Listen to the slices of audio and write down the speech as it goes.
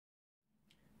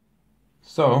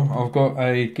So I've got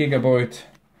a Gigabyte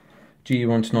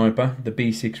G1 Sniper, the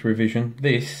B6 revision.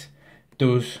 This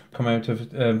does come out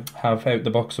of have out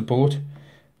the box support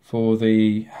for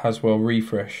the Haswell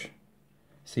refresh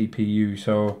CPU.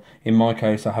 So in my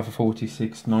case, I have a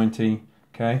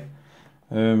 4690K,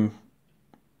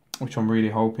 which I'm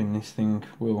really hoping this thing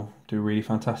will do really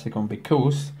fantastic on,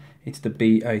 because it's the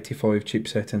B85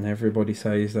 chipset, and everybody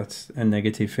says that's a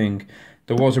negative thing.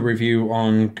 There was a review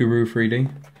on Guru 3D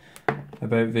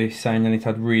about this, saying that it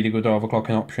had really good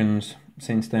overclocking options.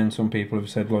 Since then, some people have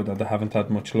said like that they haven't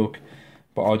had much luck,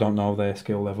 but I don't know their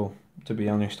skill level, to be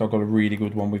honest. I got a really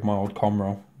good one with my old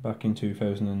Comro back in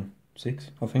 2006,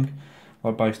 I think,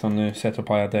 like based on the setup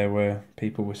I had there, where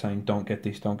people were saying don't get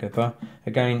this, don't get that.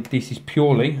 Again, this is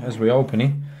purely, as we open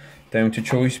it, down to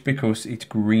choice, because it's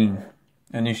green.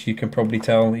 And as you can probably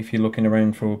tell, if you're looking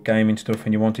around for gaming stuff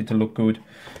and you want it to look good,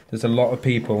 there's a lot of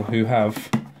people who have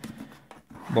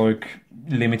like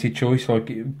limited choice. Like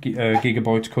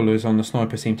Gigabyte's colours on the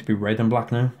Sniper seem to be red and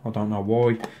black now. I don't know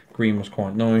why. Green was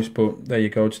quite nice, but there you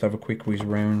go. Just have a quick whiz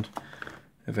round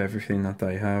of everything that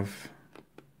they have.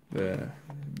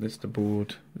 There's the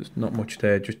board. There's not much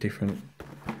there, just different.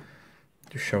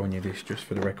 Just showing you this just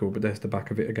for the record, but there's the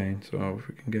back of it again. So if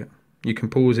we can get, you can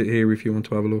pause it here if you want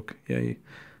to have a look. Yeah,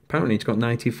 apparently it's got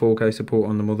native 4K support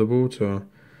on the motherboard, so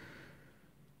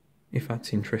if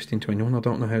that's interesting to anyone. I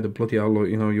don't know how the bloody hell, like,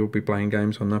 you know, you'll be playing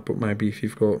games on that, but maybe if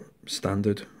you've got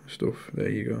standard stuff, there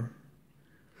you go.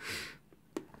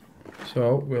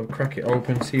 So we'll crack it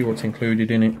open, see what's included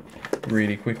in it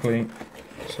really quickly.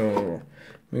 So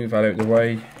move that out of the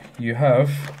way. You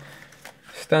have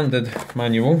standard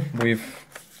manual with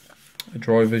a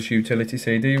driver's utility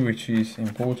CD, which is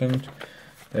important.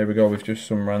 There we go, with just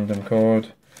some random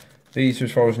card. These,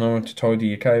 as far as I know, to tidy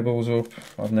your cables up.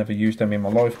 I've never used them in my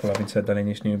life, but having said that, in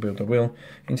this new build I will.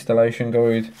 Installation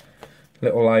guide,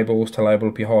 little labels to label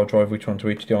up your hard drive, which one to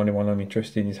which. The only one I'm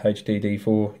interested in is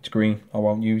HDD4. It's green, I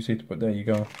won't use it, but there you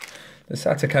go. The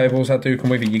SATA cables that do come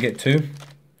with it, you get two.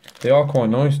 They are quite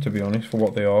nice, to be honest, for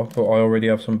what they are, but I already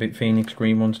have some Bitphoenix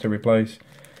green ones to replace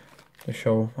the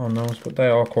show on those, but they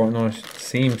are quite nice.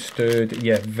 Seem sturdy,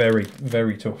 yeah, very,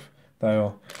 very tough they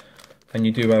are. And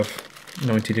you do have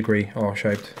 90-degree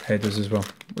R-shaped headers as well,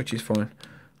 which is fine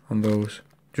on those.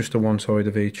 Just the one side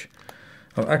of each.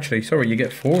 Oh, actually, sorry, you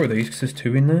get 4 of these because there's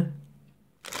 2 in there.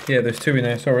 Yeah, there's 2 in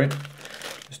there, sorry.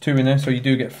 There's 2 in there, so you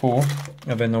do get 4.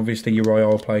 And then obviously your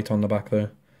IR plate on the back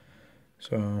there.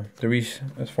 So there is,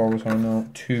 as far as I know,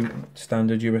 2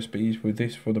 standard USBs with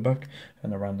this for the back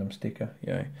and a random sticker.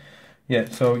 Yeah,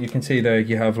 so you can see there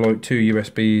you have like 2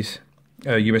 USBs,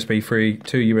 USB 3,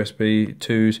 2 USB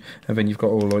 2s, and then you've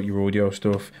got all like your audio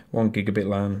stuff, 1 gigabit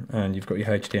LAN, and you've got your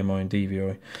HDMI and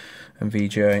DVI and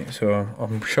VGA. So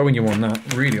I'm showing you on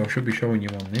that. Really, I should be showing you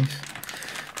on this.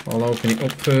 I'll open it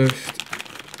up first.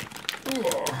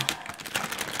 Oh,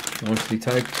 nicely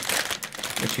taped,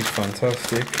 which is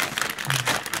fantastic.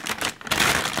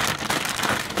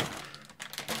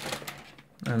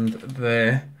 And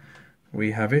there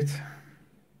we have it.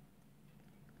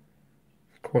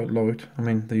 Quite light, I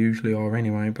mean they usually are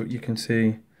anyway, but you can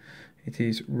see it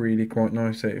is really quite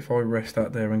nice. If I rest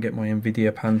that there and get my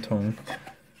Nvidia Pantone,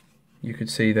 you could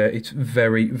see there it's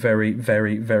very, very,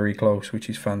 very, very close, which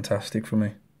is fantastic for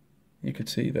me. You could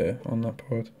see there on that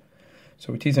part.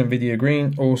 So it is Nvidia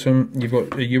green, awesome. You've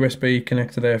got a USB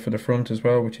connector there for the front as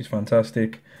well, which is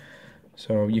fantastic.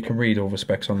 So you can read all the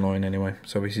specs online anyway.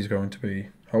 So this is going to be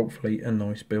hopefully a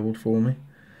nice build for me.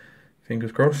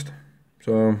 Fingers crossed.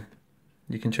 So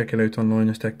you can check it out online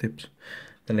as Tech Tips.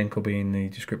 The link will be in the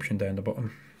description down the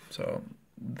bottom. So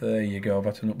there you go.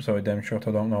 That's an upside down shot.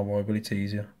 I don't know why, but it's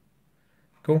easier.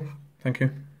 Cool. Thank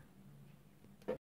you.